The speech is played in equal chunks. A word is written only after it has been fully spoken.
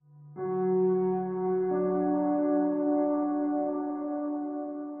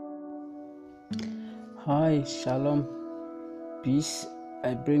Hi, Shalom, peace.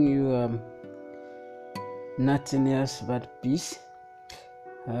 I bring you nothing else but peace.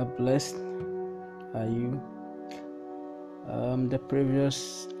 Blessed are you. The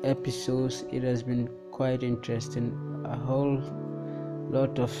previous episodes, it has been quite interesting. A whole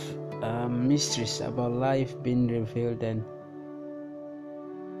lot of mysteries about life being revealed, and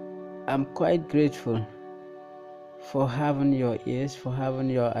I'm quite grateful for having your ears, for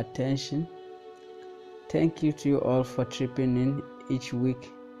having your attention. Thank you to you all for tripping in each week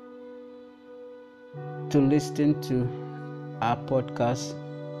to listen to our podcast.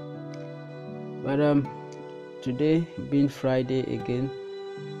 But today being Friday again,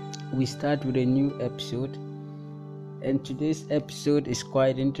 we start with a new episode, and today's episode is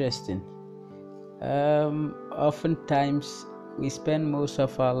quite interesting. Oftentimes we spend most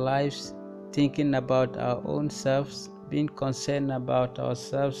of our lives thinking about our own selves, being concerned about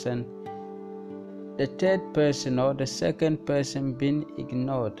ourselves, and the third person or the second person being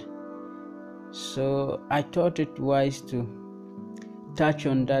ignored. So I thought it wise to touch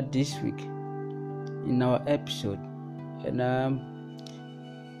on that this week in our episode. And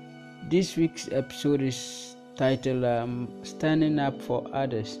this week's episode is titled Standing Up for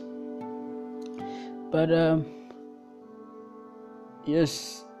Others. But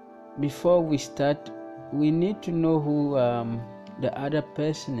yes, before we start, we need to know who the other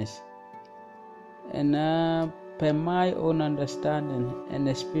person is. And per my own understanding and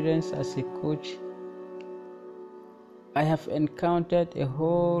experience as a coach, I have encountered a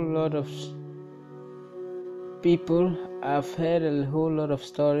whole lot of people. I've heard a whole lot of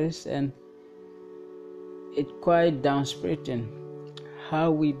stories, and it's quite downspiriting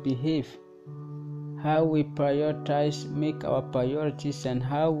how we behave, how we prioritize, make our priorities, and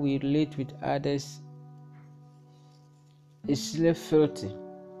how we relate with others is really filthy.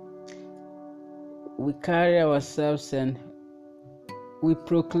 We carry ourselves and we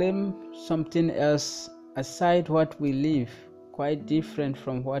proclaim something else aside what we live, quite different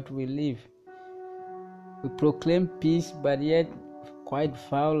from what we live. We proclaim peace, but yet quite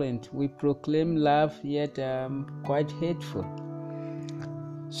violent. We proclaim love, yet quite hateful.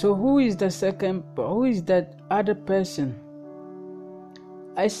 So who is that other person?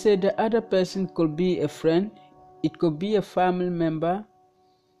 I said the other person could be a friend, it could be a family member,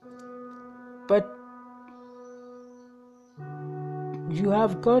 but you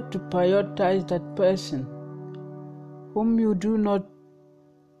have got to prioritize that person whom you do not.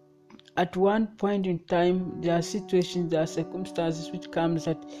 At one point in time, there are situations, there are circumstances which comes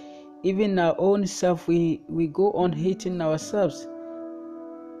that even our own self, we go on hating ourselves.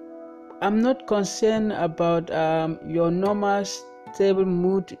 I'm not concerned about your normal stable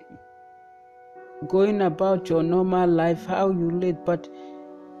mood, going about your normal life, how you live, but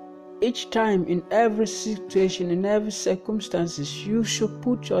each time, in every situation, in every circumstances, you should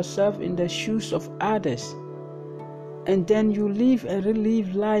put yourself in the shoes of others, and then you live a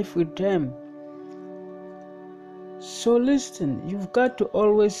relive life with them. So listen, you've got to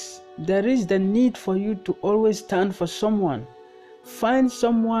always, there is the need for you to always stand for someone. Find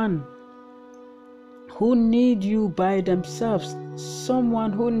someone who need you by themselves,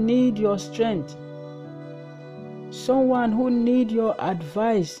 someone who need your strength, someone who need your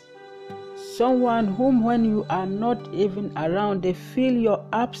advice, someone whom when you are not even around, they feel your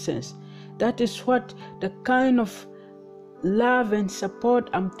absence. That is what the kind of love and support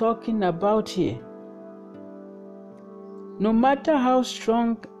I'm talking about here. No matter how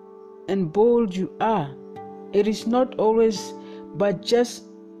strong and bold you are, it is not always but just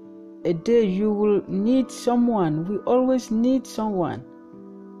a day you will need someone. We always need someone.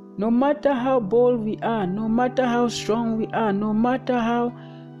 No matter how bold we are, no matter how strong we are, no matter how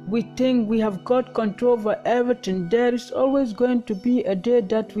we think we have got control over everything, there is always going to be a day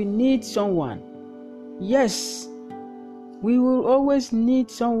that we need someone. Yes, we will always need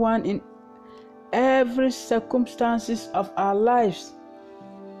someone in every circumstances of our lives.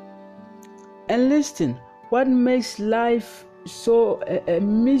 And listen, what makes life so a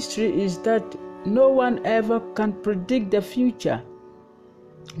mystery is that no one ever can predict the future.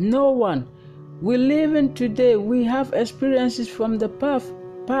 No one. We live in today, we have experiences from the past,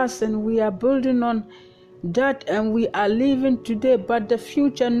 and we are building on that, and we are living today, but the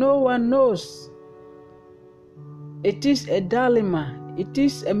future no one knows. It is a dilemma. It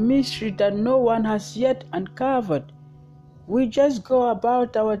is a mystery that no one has yet uncovered. We just go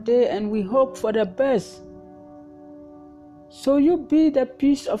about our day and we hope for the best. So you be the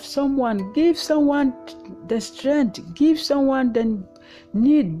peace of someone. Give someone the strength. Give someone the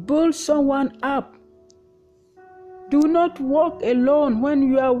need. Build someone up. Do not walk alone. When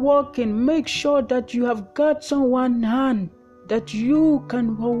you are walking, make sure that you have got someone hand that you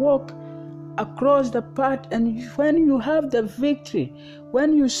can walk across the path. And when you have the victory,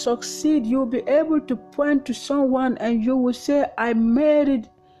 when you succeed, you'll be able to point to someone and you will say, I made it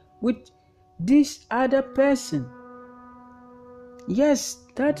with this other person. Yes,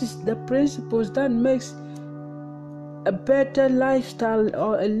 that is the principles that makes a better lifestyle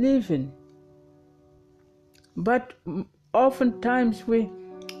or a living. But oftentimes we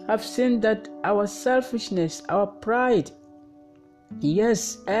have seen that our selfishness, our pride,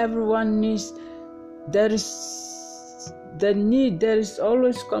 yes, everyone needs, there is the need, there is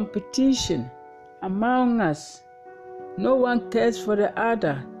always competition among us. No one cares for the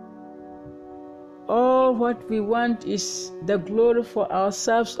other. All what we want is the glory for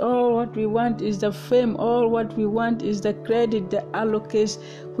ourselves. All what we want is the fame. All what we want is the credit, the accolades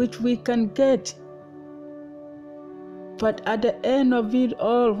which we can get. But at the end of it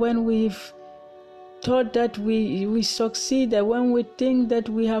all, when we've thought that we succeeded, when we think that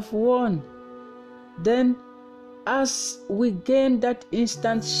we have won, then as we gain that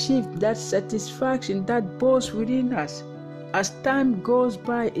instant shift, that satisfaction, that boast within us, as time goes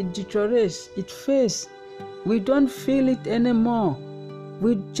by, it deteriorates, it fades. We don't feel it anymore.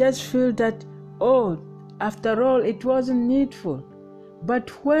 We just feel that, oh, after all, it wasn't needful.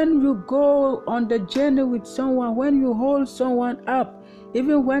 But when you go on the journey with someone, when you hold someone up,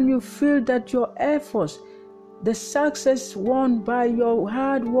 even when you feel that your efforts, the success won by your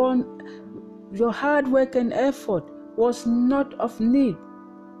hard work and effort was not of need,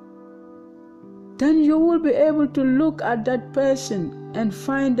 then you will be able to look at that person and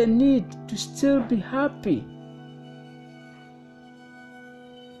find the need to still be happy.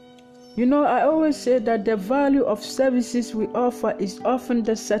 You know, I always say that the value of services we offer is often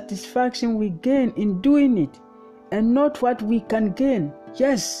the satisfaction we gain in doing it, and not what we can gain.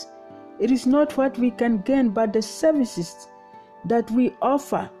 Yes, it is not what we can gain, but the services that we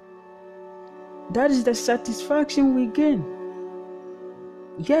offer. That is the satisfaction we gain.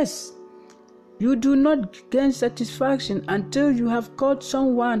 Yes, you do not gain satisfaction until you have got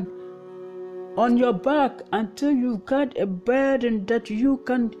someone on your back, until you've got a burden that you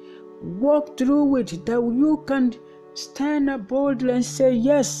can walk through it, that you can stand up boldly and say,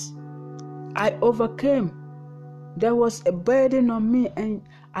 yes, I overcame. There was a burden on me and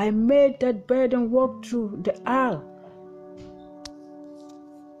I made that burden walk through the aisle.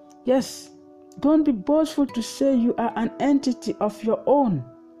 Yes, don't be boastful to say you are an entity of your own.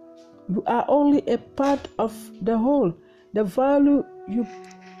 You are only a part of the whole. The value you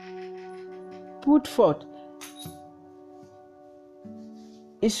put forth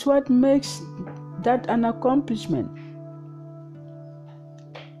is what makes that an accomplishment.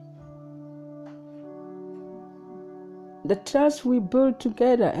 The trust we build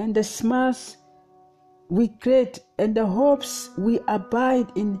together and the smiles we create and the hopes we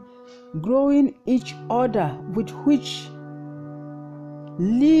abide in growing each other, with which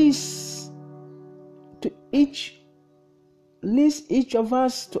leads each of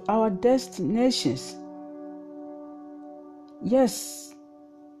us to our destinations. Yes,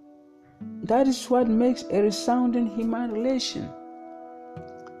 that is what makes a resounding human relation.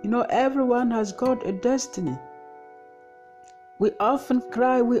 You know, everyone has got a destiny. We often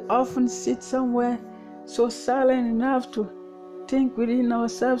cry, we often sit somewhere so silent enough to think within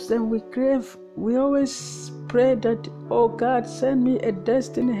ourselves, and we crave. We always pray that, oh God, send me a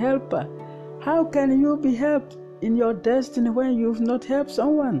destiny helper. How can you be helped in your destiny when you've not helped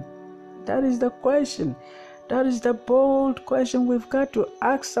someone? That is the question. That is the bold question we've got to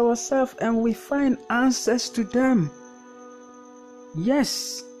ask ourselves, and we find answers to them.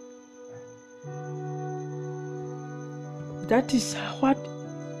 Yes. That is what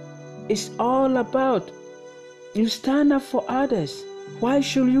it's all about. You stand up for others. Why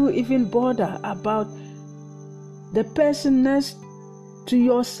should you even bother about the person next to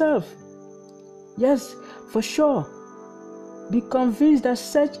yourself? Yes, for sure. Be convinced that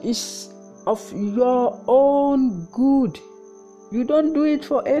such is of your own good. You don't do it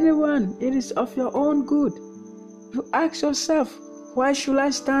for anyone. It is of your own good. You ask yourself, why should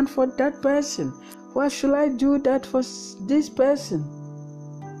I stand for that person? Why should I do that for this person?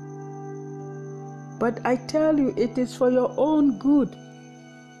 But I tell you, it is for your own good.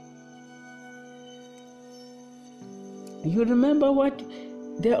 You remember what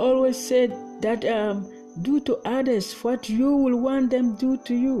they always said, that do to others what you will want them to do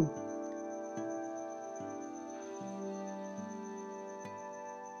to you.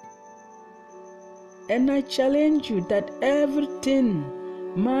 And I challenge you that everything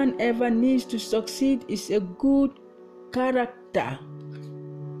man ever needs to succeed is a good character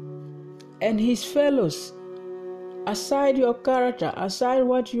and his fellows, aside your character, aside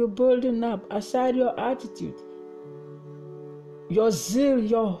what you're building up, aside your attitude, your zeal,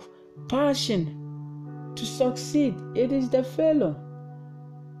 your passion to succeed, it is the fellow.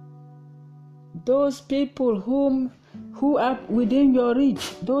 Those people who are within your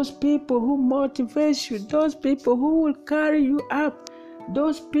reach, those people who motivate you, those people who will carry you up,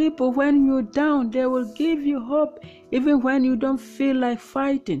 those people when you're down, they will give you hope even when you don't feel like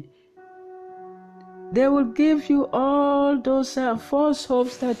fighting. They will give you all those false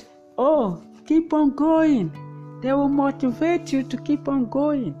hopes that, oh, keep on going. They will motivate you to keep on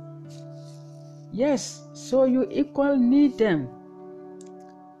going. Yes, so you equally need them.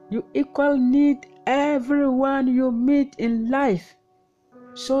 You equally need everyone you meet in life.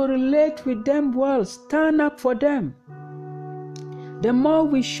 So relate with them well. Stand up for them. The more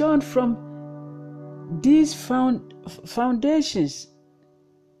we shun from these foundations,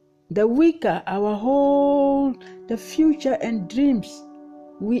 the weaker the future and dreams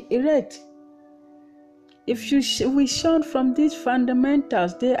we erect. If we shun from these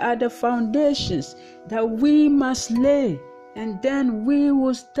fundamentals, they are the foundations that we must lay, and then we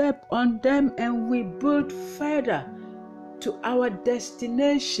will step on them and we build further to our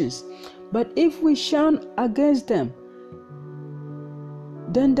destinations. But if we shun against them,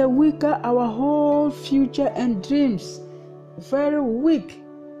 then the weaker our whole future and dreams, very weak.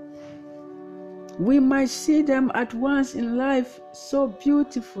 We might see them at once in life so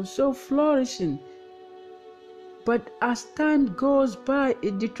beautiful, so flourishing, but as time goes by,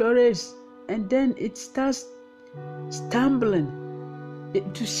 it deteriorates, and then it starts stumbling,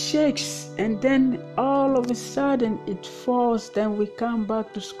 it shakes, and then all of a sudden it falls. Then we come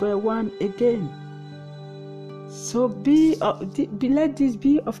back to square one again. So let this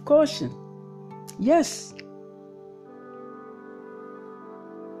be of caution. Yes.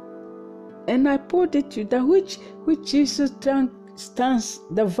 And I put it to that which Jesus stands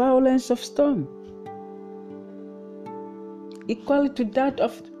the violence of storm, equal to that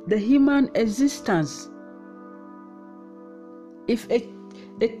of the human existence. If a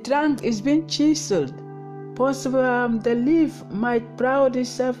trunk is being chiseled, possibly the leaf might proud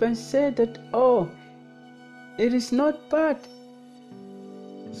itself and say that, oh, it is not bad.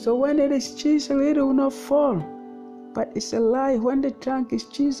 So when it is chiseled, it will not fall. But it's a lie. When the trunk is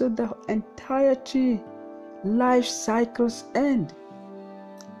chiseled, the entire tree life cycles end.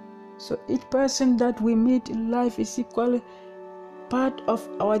 So each person that we meet in life is equally part of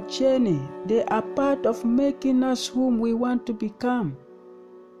our journey. They are part of making us whom we want to become.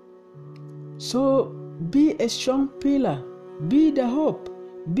 So be a strong pillar, be the hope,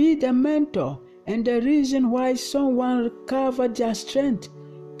 be the mentor, and the reason why someone recovered their strength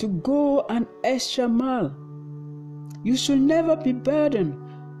to go an extra mile. You should never be burdened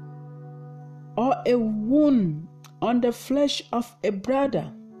or a wound on the flesh of a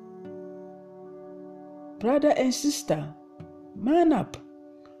brother. Brother and sister, man up.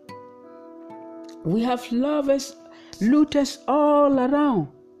 We have lovers, looters all around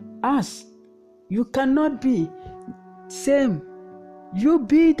us. You cannot be same. You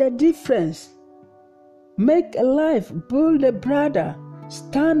be the difference. Make a life, build a brother,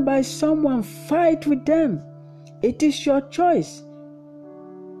 stand by someone, fight with them. It is your choice.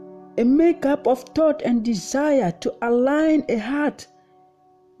 A makeup of thought and desire to align a heart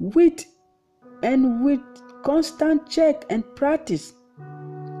with constant check and practice.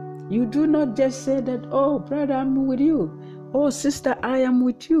 You do not just say that, oh, brother, I'm with you. Oh, sister, I am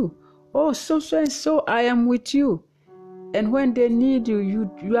with you. Oh, so and so, I am with you. And when they need you,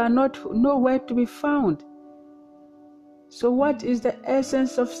 you are nowhere to be found. So what is the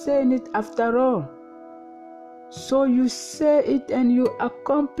essence of saying it after all? So you say it and you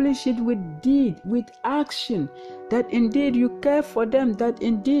accomplish it with deed, with action, that indeed you care for them, that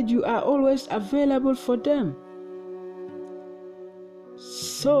indeed you are always available for them.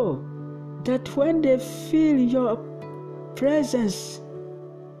 So that when they feel your presence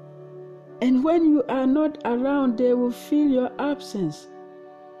and when you are not around, they will feel your absence.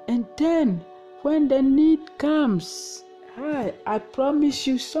 And then when the need comes, I promise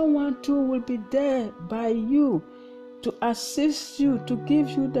you someone too will be there by you to assist you, to give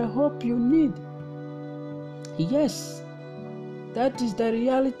you the hope you need. Yes, that is the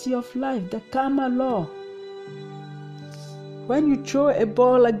reality of life, the karma law. When you throw a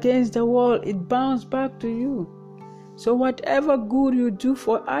ball against the wall, it bounces back to you. So whatever good you do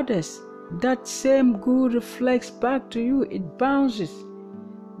for others, that same good reflects back to you. It bounces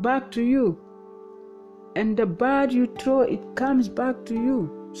back to you. And the bad you throw, it comes back to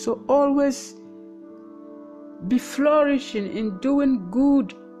you. So always be flourishing in doing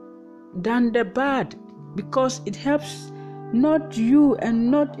good than the bad, because it helps not you and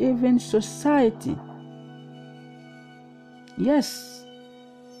not even society. Yes.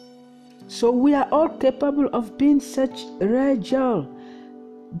 So we are all capable of being such rare jewel,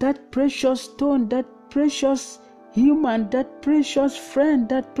 that precious stone, that precious human, that precious friend,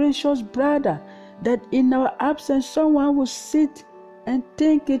 that precious brother, that in our absence someone will sit and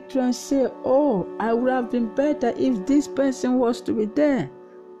think it through and say, oh, I would have been better if this person was to be there.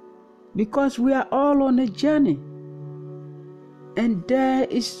 Because we are all on a journey, and there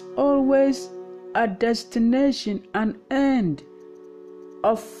is always a destination, an end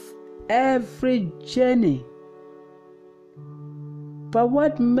of every journey. But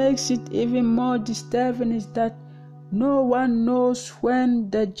what makes it even more disturbing is that no one knows when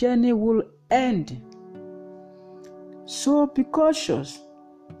the journey will end. So be cautious.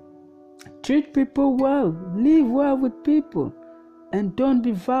 Treat people well. Live well with people. And don't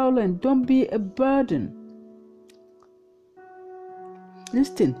be violent. Don't be a burden.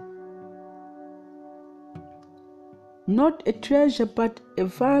 Listen. Not a treasure, but a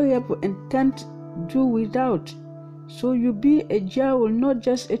valuable and can't do without. So you be a jewel, not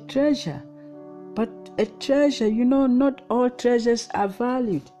just a treasure, but a treasure. You know, not all treasures are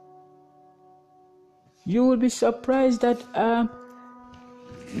valued. You will be surprised that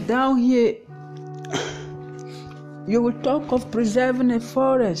down here, you will talk of preserving a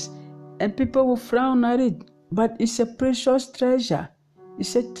forest and people will frown at it, but it's a precious treasure.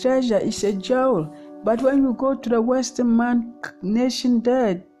 It's a treasure, it's a jewel. But when you go to the Western nation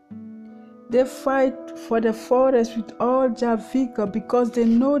there, they fight for the forest with all their vigor because they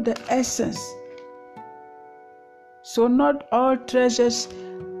know the essence. So not all treasures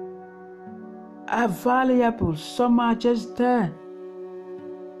are valuable. Some are just there.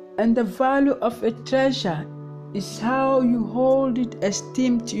 And the value of a treasure is how you hold it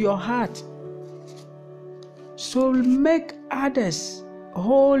esteemed to your heart. So make others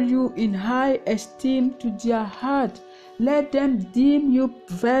hold you in high esteem to their heart. Let them deem you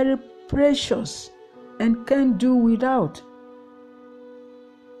very precious and can do without.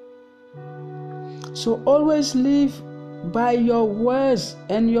 So always live by your words,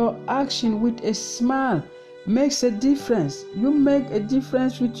 and your action with a smile makes a difference. You make a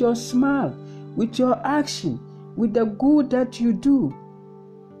difference with your smile, with your action, with the good that you do.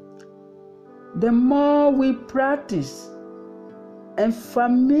 The more we practice and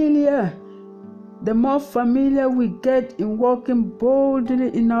the more familiar we get in walking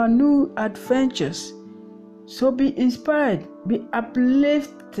boldly in our new adventures. So be inspired, be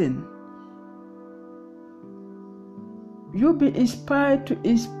uplifting. You be inspired to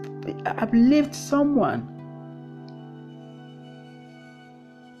uplift someone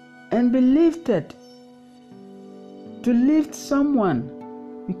and be lifted to lift someone,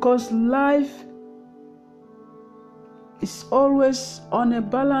 because life is always on a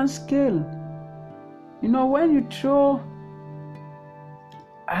balanced scale. You know, when you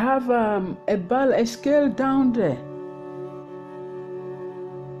have a scale down there,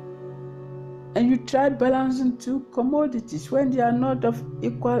 and you try balancing two commodities when they are not of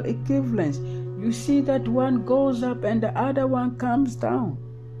equal equivalence, you see that one goes up and the other one comes down.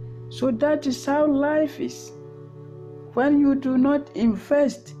 So that is how life is. When you do not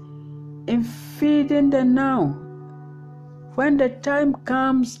invest in feeding the now, when the time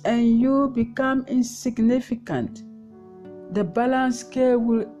comes and you become insignificant, the balance scale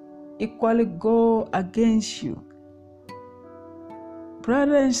will equally go against you.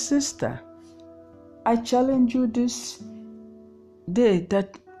 Brother and sister, I challenge you this day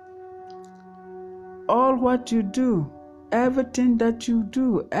that all what you do, everything that you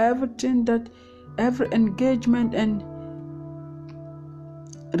do, every engagement and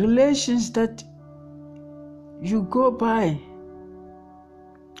relations that you go by,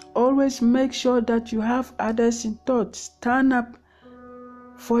 always make sure that you have others in thought. Stand up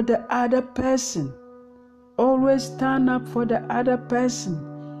for the other person. Always stand up for the other person.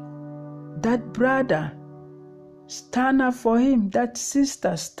 That brother, stand up for him. That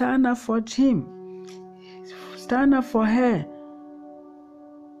sister, stand up for him. Stand up for her.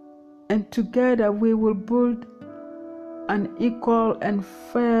 And together we will build an equal and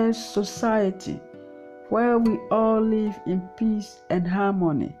fair society where we all live in peace and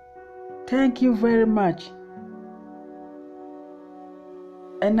harmony. Thank you very much.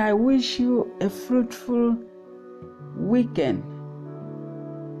 And I wish you a fruitful weekend.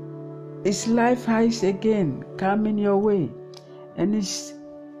 It's Life Hikes again coming your way, and it's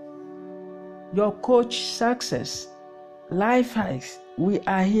your coach Success. Life Hikes, we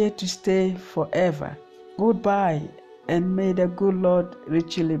are here to stay forever. Goodbye, and may the good Lord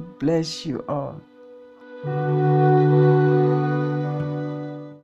richly bless you all.